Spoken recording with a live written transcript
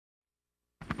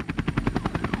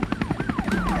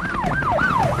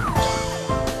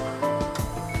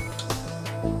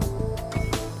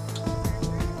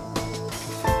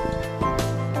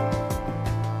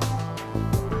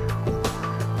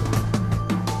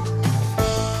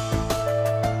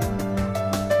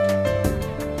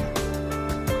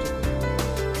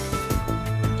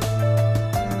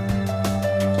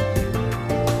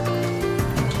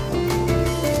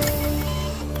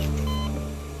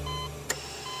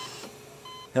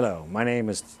Hello, my name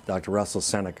is Dr. Russell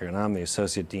Seneca, and I'm the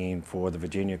Associate Dean for the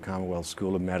Virginia Commonwealth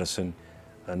School of Medicine,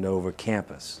 Inova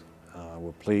campus.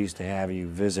 We're pleased to have you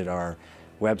visit our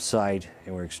website,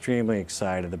 and we're extremely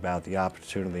excited about the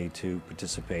opportunity to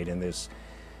participate in this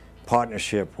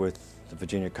partnership with the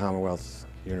Virginia Commonwealth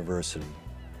University.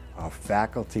 Our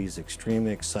faculty is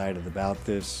extremely excited about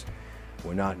this.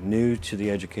 We're not new to the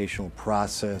educational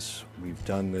process. We've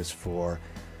done this for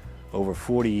over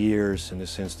 40 years in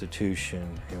this institution,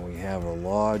 and we have a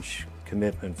large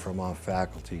commitment from our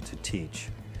faculty to teach.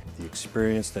 The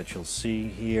experience that you'll see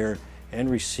here and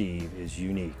receive is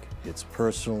unique. It's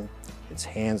personal, it's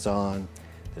hands-on,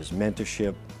 there's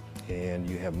mentorship, and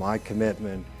you have my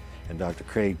commitment and Dr.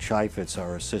 Craig Chaifetz,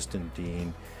 our Assistant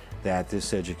Dean, that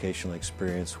this educational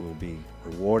experience will be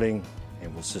rewarding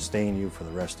and will sustain you for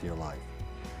the rest of your life.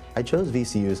 I chose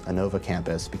VCU's Inova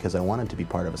campus because I wanted to be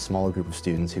part of a smaller group of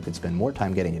students who could spend more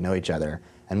time getting to know each other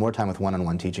and more time with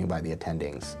one-on-one teaching by the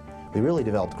attendings. We really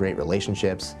developed great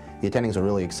relationships. The attendings were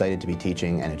really excited to be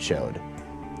teaching, and it showed.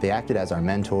 They acted as our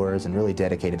mentors and really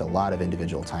dedicated a lot of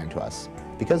individual time to us.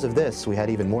 Because of this, we had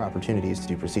even more opportunities to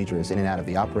do procedures in and out of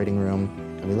the operating room,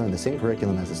 and we learned the same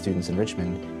curriculum as the students in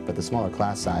Richmond, but the smaller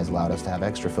class size allowed us to have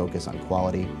extra focus on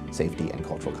quality, safety, and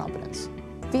cultural competence.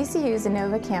 VCU's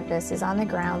Inova campus is on the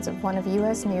grounds of one of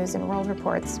U.S. News & World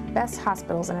Report's best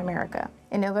hospitals in America,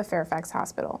 Inova Fairfax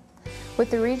Hospital.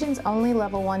 With the region's only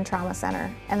Level 1 trauma center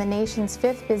and the nation's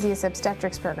 5th busiest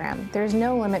obstetrics program, there is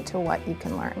no limit to what you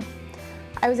can learn.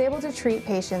 I was able to treat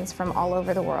patients from all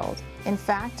over the world. In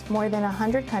fact, more than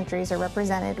 100 countries are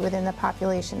represented within the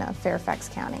population of Fairfax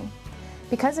County.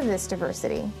 Because of this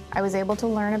diversity, I was able to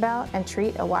learn about and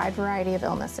treat a wide variety of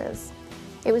illnesses.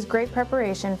 It was great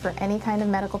preparation for any kind of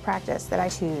medical practice that I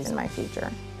choose in my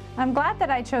future. I'm glad that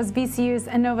I chose VCU's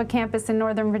Inova campus in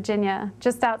Northern Virginia,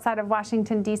 just outside of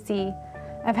Washington, D.C.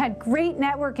 I've had great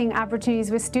networking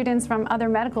opportunities with students from other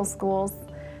medical schools.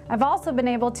 I've also been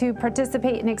able to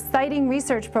participate in exciting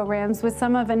research programs with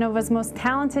some of Inova's most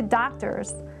talented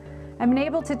doctors. I've been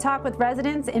able to talk with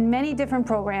residents in many different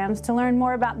programs to learn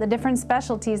more about the different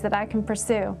specialties that I can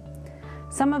pursue.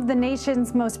 Some of the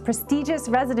nation's most prestigious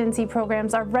residency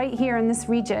programs are right here in this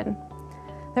region.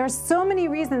 There are so many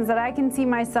reasons that I can see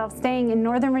myself staying in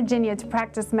Northern Virginia to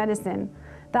practice medicine.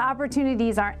 The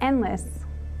opportunities are endless.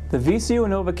 The VCU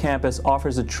Inova campus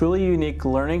offers a truly unique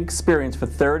learning experience for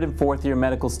 3rd and 4th year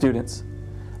medical students.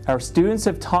 Our students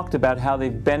have talked about how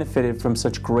they've benefited from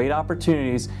such great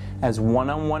opportunities as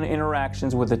one-on-one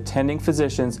interactions with attending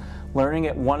physicians, learning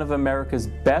at one of America's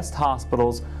best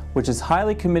hospitals, which is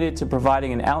highly committed to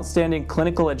providing an outstanding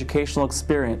clinical educational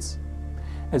experience,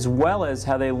 as well as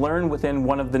how they learn within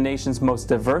one of the nation's most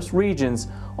diverse regions,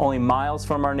 only miles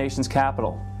from our nation's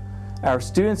capital. Our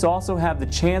students also have the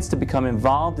chance to become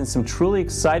involved in some truly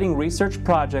exciting research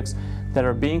projects that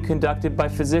are being conducted by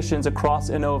physicians across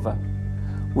Inova.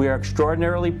 We are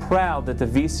extraordinarily proud that the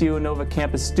VCU Inova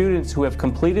campus students who have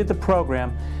completed the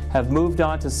program have moved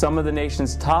on to some of the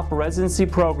nation's top residency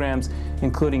programs,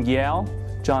 including Yale,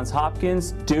 Johns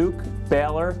Hopkins, Duke,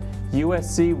 Baylor,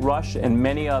 USC, Rush, and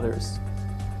many others.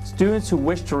 Students who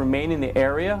wish to remain in the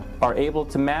area are able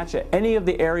to match at any of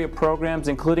the area programs,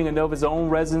 including Inova's own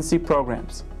residency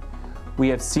programs. We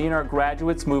have seen our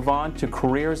graduates move on to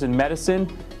careers in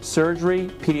medicine, surgery,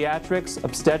 pediatrics,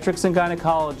 obstetrics and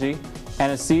gynecology,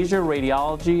 anesthesia,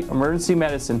 radiology, emergency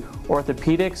medicine,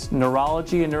 orthopedics,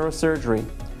 neurology, and neurosurgery.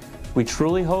 We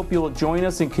truly hope you will join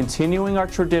us in continuing our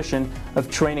tradition of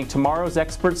training tomorrow's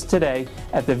experts today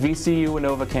at the VCU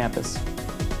Inova campus.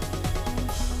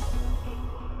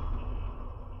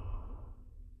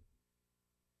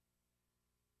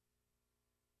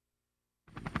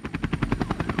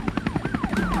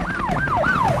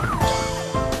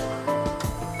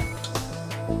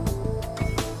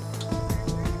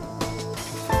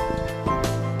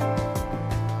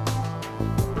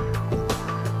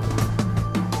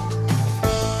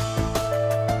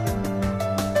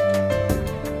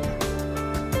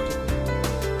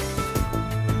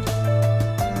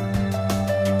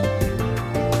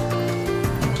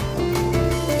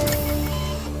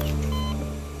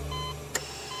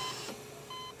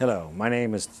 Hello, my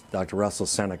name is Dr. Russell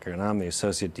Seneca, and I'm the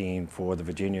Associate Dean for the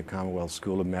Virginia Commonwealth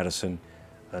School of Medicine,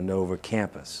 Inova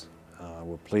campus.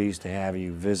 We're pleased to have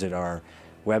you visit our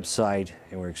website,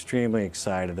 and we're extremely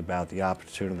excited about the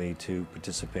opportunity to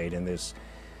participate in this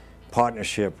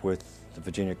partnership with the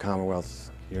Virginia Commonwealth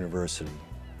University.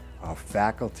 Our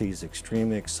faculty is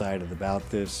extremely excited about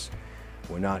this.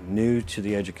 We're not new to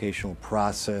the educational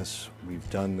process. We've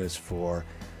done this for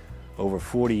over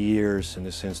 40 years in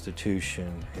this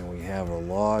institution, and we have a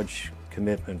large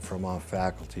commitment from our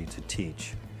faculty to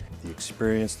teach. The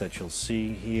experience that you'll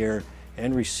see here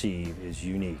and receive is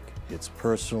unique. It's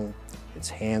personal, it's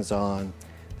hands-on,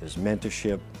 there's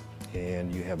mentorship,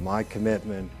 and you have my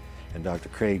commitment and Dr.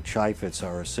 Craig Chaifetz,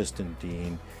 our Assistant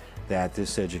Dean, that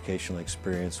this educational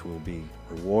experience will be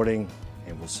rewarding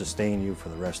and will sustain you for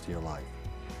the rest of your life.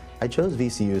 I chose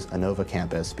VCU's Inova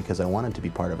campus because I wanted to be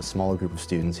part of a smaller group of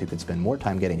students who could spend more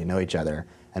time getting to know each other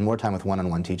and more time with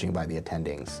one-on-one teaching by the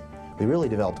attendings. We really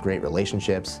developed great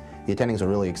relationships. The attendings were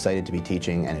really excited to be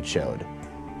teaching, and it showed.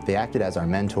 They acted as our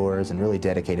mentors and really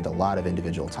dedicated a lot of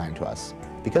individual time to us.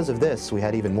 Because of this, we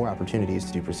had even more opportunities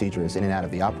to do procedures in and out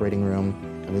of the operating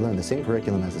room, and we learned the same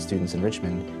curriculum as the students in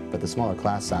Richmond, but the smaller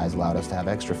class size allowed us to have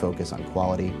extra focus on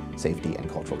quality, safety, and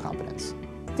cultural competence.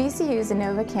 VCU's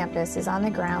Inova campus is on the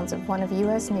grounds of one of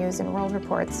U.S. News and World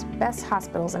Report's best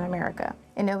hospitals in America,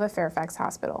 Inova Fairfax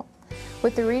Hospital.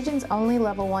 With the region's only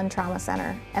Level 1 trauma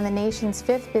center and the nation's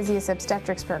 5th busiest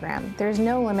obstetrics program, there's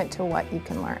no limit to what you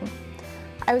can learn.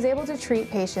 I was able to treat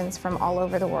patients from all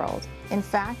over the world. In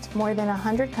fact, more than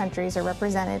 100 countries are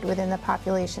represented within the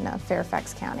population of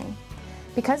Fairfax County.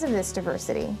 Because of this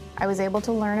diversity, I was able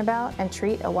to learn about and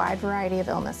treat a wide variety of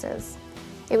illnesses.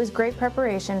 It was great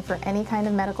preparation for any kind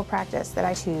of medical practice that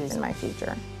I choose in my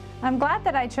future. I'm glad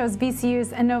that I chose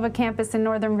VCU's Inova campus in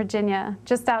Northern Virginia,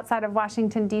 just outside of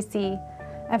Washington, D.C.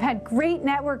 I've had great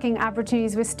networking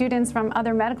opportunities with students from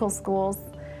other medical schools.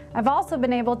 I've also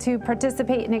been able to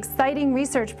participate in exciting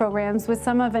research programs with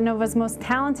some of Inova's most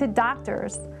talented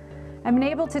doctors. I've been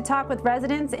able to talk with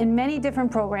residents in many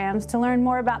different programs to learn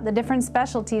more about the different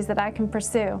specialties that I can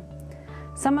pursue.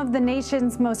 Some of the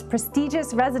nation's most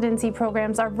prestigious residency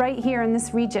programs are right here in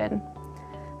this region.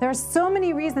 There are so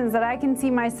many reasons that I can see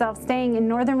myself staying in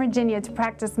Northern Virginia to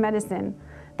practice medicine.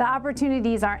 The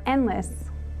opportunities are endless.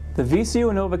 The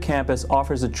VCU Inova campus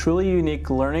offers a truly unique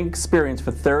learning experience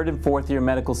for 3rd and 4th year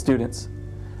medical students.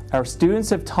 Our students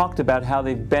have talked about how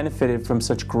they've benefited from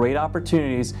such great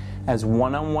opportunities as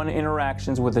one-on-one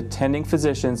interactions with attending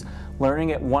physicians,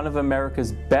 learning at one of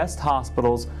America's best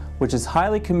hospitals, which is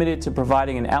highly committed to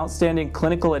providing an outstanding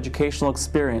clinical educational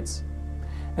experience,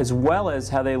 as well as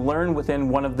how they learn within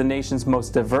one of the nation's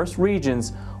most diverse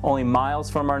regions, only miles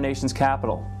from our nation's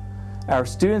capital. Our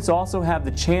students also have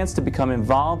the chance to become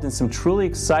involved in some truly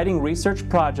exciting research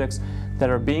projects that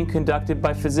are being conducted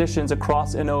by physicians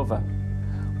across Inova.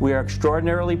 We are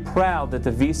extraordinarily proud that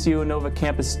the VCU Inova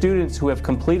campus students who have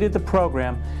completed the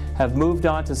program have moved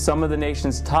on to some of the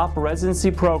nation's top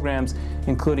residency programs,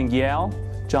 including Yale,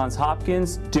 Johns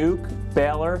Hopkins, Duke,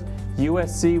 Baylor,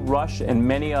 USC, Rush, and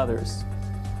many others.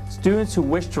 Students who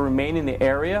wish to remain in the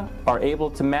area are able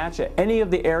to match at any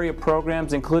of the area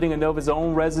programs, including Inova's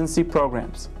own residency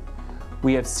programs.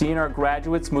 We have seen our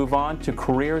graduates move on to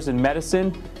careers in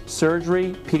medicine,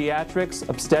 surgery, pediatrics,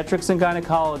 obstetrics and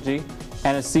gynecology,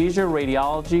 anesthesia,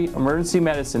 radiology, emergency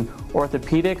medicine,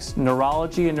 orthopedics,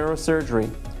 neurology, and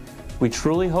neurosurgery. We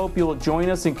truly hope you will join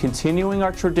us in continuing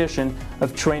our tradition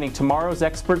of training tomorrow's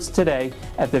experts today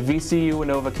at the VCU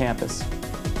Inova campus.